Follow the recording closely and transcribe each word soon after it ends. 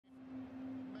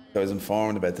I was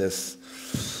informed about this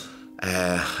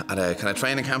at a kind of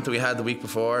training camp that we had the week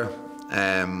before,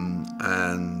 and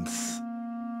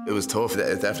it was tough.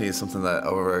 It definitely is something that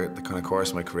over the kind of course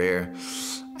of my career,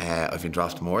 I've been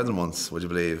dropped more than once, would you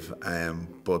believe?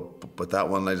 But that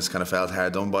one I just kind of felt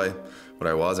hard done by.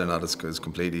 Whether I was or not is a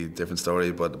completely different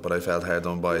story, but I felt hard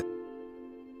done by.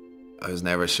 I was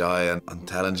never shy on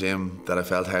telling Jim that I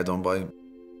felt hard done by.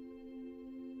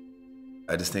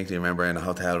 I distinctly remember in a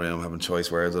hotel room having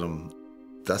choice words with him.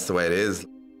 That's the way it is.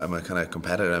 I'm a kind of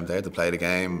competitor, I'm there to play the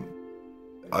game.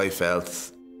 I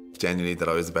felt genuinely that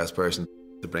I was the best person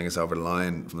to bring us over the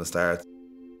line from the start.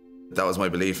 That was my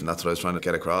belief, and that's what I was trying to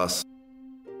get across.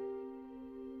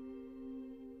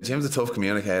 Jim's a tough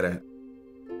communicator.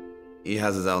 He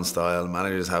has his own style,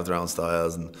 managers have their own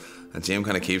styles, and Jim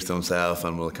kind of keeps to himself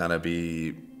and will kind of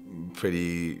be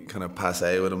pretty kind of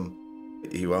passé with him.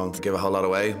 He won't give a whole lot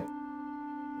away.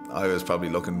 I was probably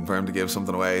looking for him to give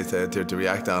something away to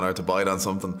react on or to bite on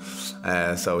something.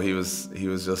 So he was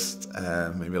just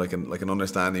maybe like an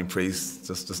understanding priest,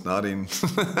 just nodding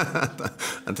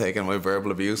and taking my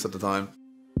verbal abuse at the time.